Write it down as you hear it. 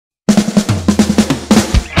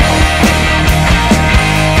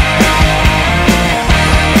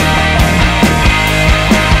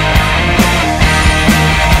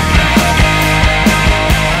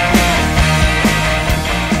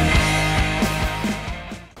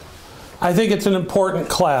I think it's an important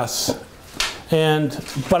class,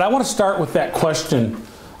 but I want to start with that question.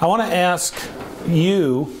 I want to ask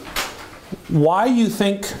you why you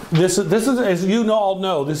think this is, as you all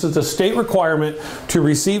know, this is a state requirement to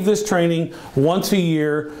receive this training once a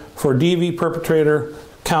year for DV perpetrator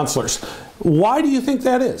counselors. Why do you think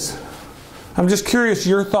that is? I'm just curious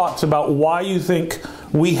your thoughts about why you think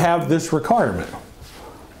we have this requirement.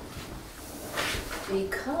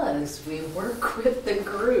 Because we work with the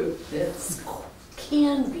group that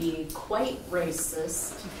can be quite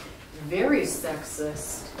racist, very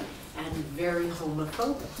sexist, and very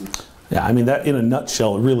homophobic. Yeah, I mean, that in a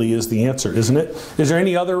nutshell really is the answer, isn't it? Is there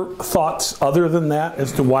any other thoughts other than that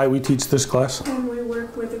as to why we teach this class? And we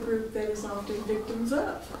work with a group that is often victims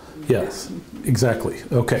of. Yes, exactly.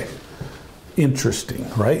 Okay. Interesting,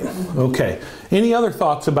 right? Okay. Any other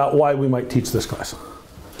thoughts about why we might teach this class?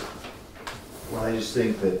 Well, I just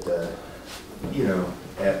think that, you know,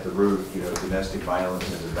 at the root, you know, domestic violence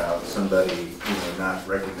is about somebody, you know, not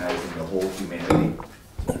recognizing the whole humanity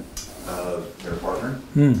of their partner,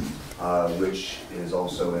 which is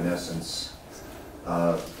also, in essence,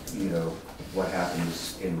 you know, what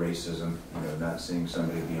happens in racism, you know, not seeing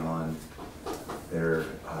somebody beyond their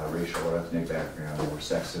racial or ethnic background, or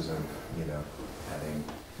sexism, you know, having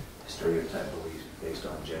stereotype beliefs based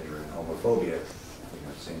on gender, and homophobia, you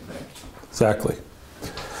know, same thing. Exactly.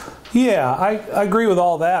 Yeah, I agree with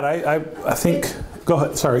all that. I think, go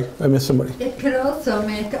ahead, sorry, I missed somebody. It could also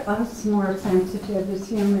make us more sensitive as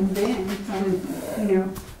human beings. And, you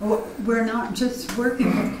know, we're not just working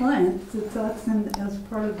with clients, it's us as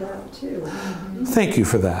part of that too. Thank you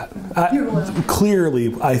for that. You're welcome.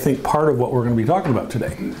 Clearly, I think part of what we're going to be talking about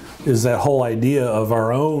today is that whole idea of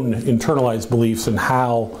our own internalized beliefs and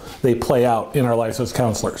how they play out in our lives as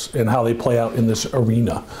counselors and how they play out in this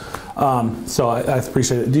arena. So I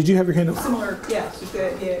appreciate it. Did you have your hand up? Similar, yes, just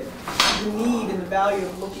the need and the value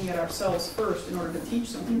of looking at ourselves first in order to teach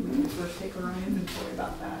something. We need to first take our own inventory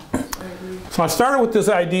about that. So I agree. So I started with this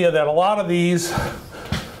idea that a lot of these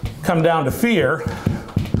come down to fear.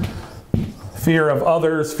 Fear of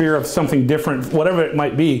others, fear of something different, whatever it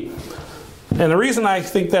might be. And the reason I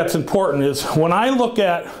think that's important is when I look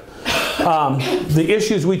at the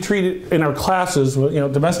issues we treat in our classes, you know,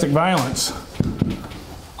 domestic violence,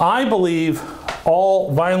 I believe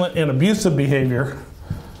all violent and abusive behavior,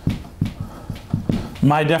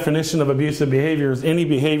 my definition of abusive behavior is any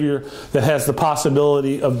behavior that has the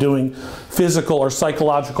possibility of doing physical or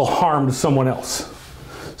psychological harm to someone else.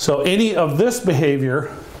 So any of this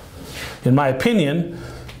behavior, in my opinion,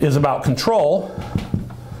 is about control.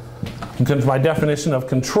 Because my definition of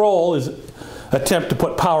control is attempt to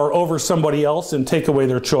put power over somebody else and take away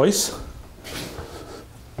their choice.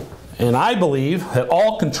 And I believe that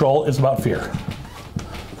all control is about fear.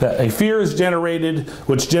 That a fear is generated,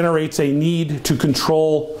 which generates a need to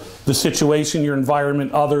control the situation, your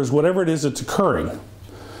environment, others, whatever it is that's occurring.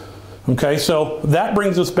 Okay, so that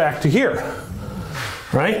brings us back to here,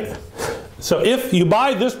 right? So if you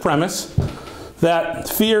buy this premise that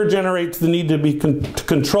fear generates the need to be to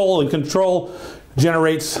control, and control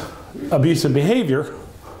generates abusive behavior,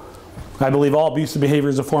 I believe all abusive behavior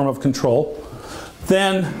is a form of control,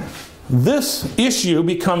 then this issue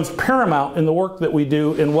becomes paramount in the work that we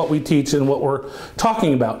do and what we teach and what we're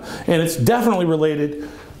talking about. And it's definitely related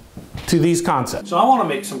to these concepts. So I want to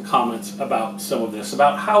make some comments about some of this,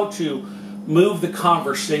 about how to move the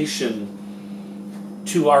conversation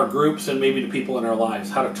to our groups and maybe to people in our lives,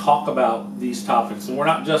 how to talk about these topics. And we're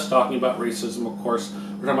not just talking about racism, of course.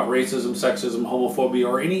 We're talking about racism, sexism, homophobia,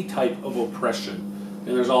 or any type of oppression.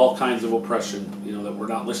 And there's all kinds of oppression, you know, that we're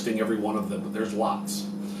not listing every one of them, but there's lots.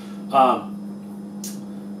 I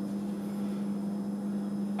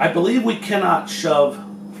believe we cannot shove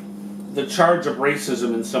the charge of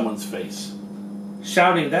racism in someone's face.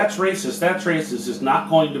 Shouting, that's racist, is not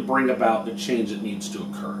going to bring about the change that needs to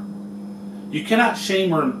occur. You cannot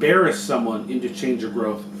shame or embarrass someone into change or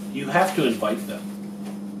growth. You have to invite them.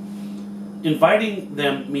 Inviting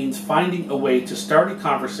them means finding a way to start a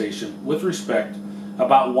conversation with respect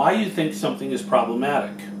about why you think something is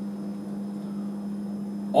problematic.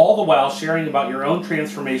 All the while sharing about your own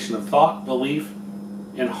transformation of thought, belief,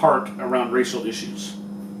 and heart around racial issues.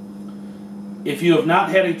 If you have not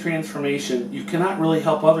had a transformation, you cannot really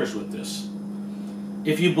help others with this.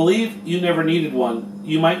 If you believe you never needed one,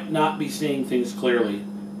 you might not be seeing things clearly,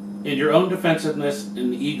 and your own defensiveness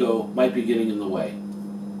and the ego might be getting in the way.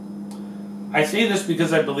 I say this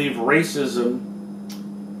because I believe racism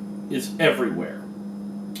is everywhere.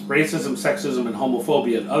 Racism, sexism, and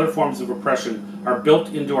homophobia and other forms of oppression are built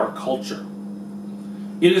into our culture.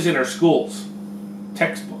 It is in our schools,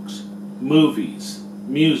 textbooks, movies,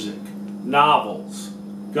 music, novels,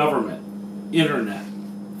 government, internet,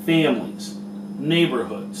 families,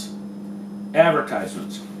 neighborhoods,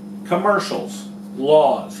 advertisements, commercials,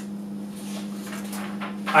 laws,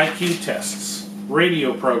 IQ tests,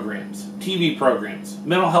 radio programs, TV programs,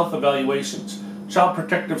 mental health evaluations, child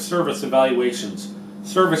protective service evaluations,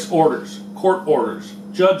 service orders, court orders,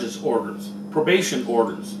 judges' orders, probation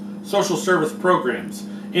orders, social service programs,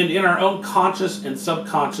 and in our own conscious and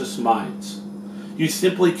subconscious minds. You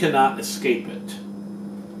simply cannot escape it.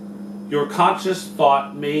 Your conscious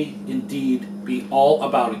thought may indeed be all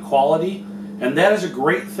about equality, and that is a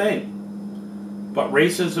great thing. But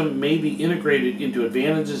racism may be integrated into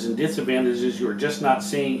advantages and disadvantages you are just not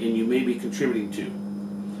seeing and you may be contributing to,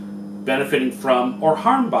 benefiting from or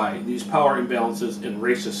harmed by these power imbalances and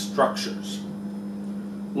racist structures.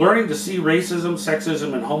 Learning to see racism,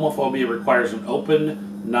 sexism, and homophobia requires an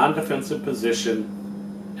open, non-defensive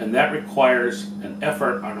position, and that requires an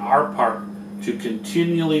effort on our part to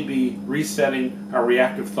continually be resetting our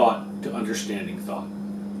reactive thought to understanding thought.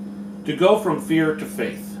 To go from fear to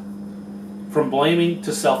faith, from blaming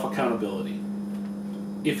to self-accountability.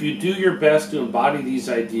 If you do your best to embody these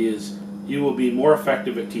ideas, you will be more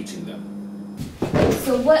effective at teaching them.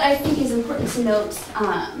 So what I think is important to note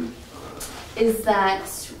is that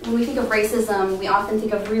when we think of racism, we often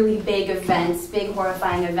think of really big events, big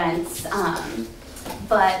horrifying events.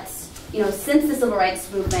 But since the civil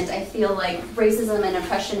rights movement, I feel like racism and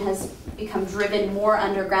oppression has become driven more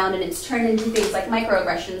underground, and it's turned into things like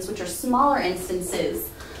microaggressions, which are smaller instances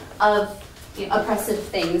of oppressive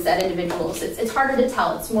things at individuals. It's harder to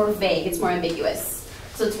tell, it's more vague, it's more ambiguous.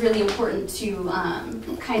 So it's really important to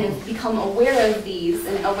kind of become aware of these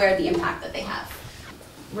and aware of the impact that they have.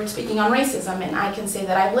 We're speaking on racism, and I can say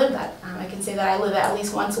that I've lived that. I can say that I live it at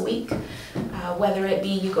least once a week. Whether it be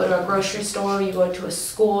you go to a grocery store, you go to a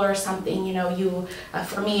school or something,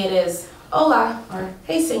 for me it is hola or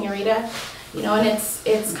hey señorita, and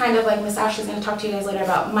it's kind of like Miss Ashley's going to talk to you guys later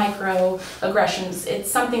about microaggressions. It's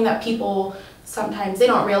something that people sometimes they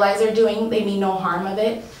don't realize they're doing. They mean no harm of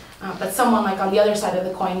it, but someone like on the other side of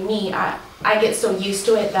the coin, me, I get so used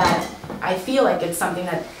to it that I feel like it's something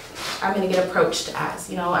that I'm going to get approached as.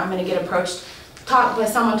 I'm going to get approached by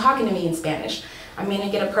someone talking to me in Spanish. I'm going to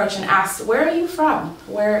get approached and asked, where are you from?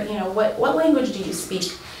 Where, what language do you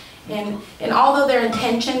speak? And although their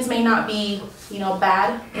intentions may not be,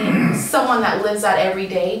 bad, someone that lives that every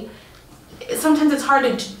day, sometimes it's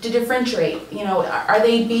hard to differentiate. Are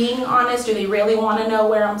they being honest? Do they really want to know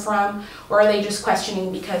where I'm from? Or are they just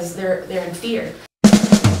questioning because they're in fear?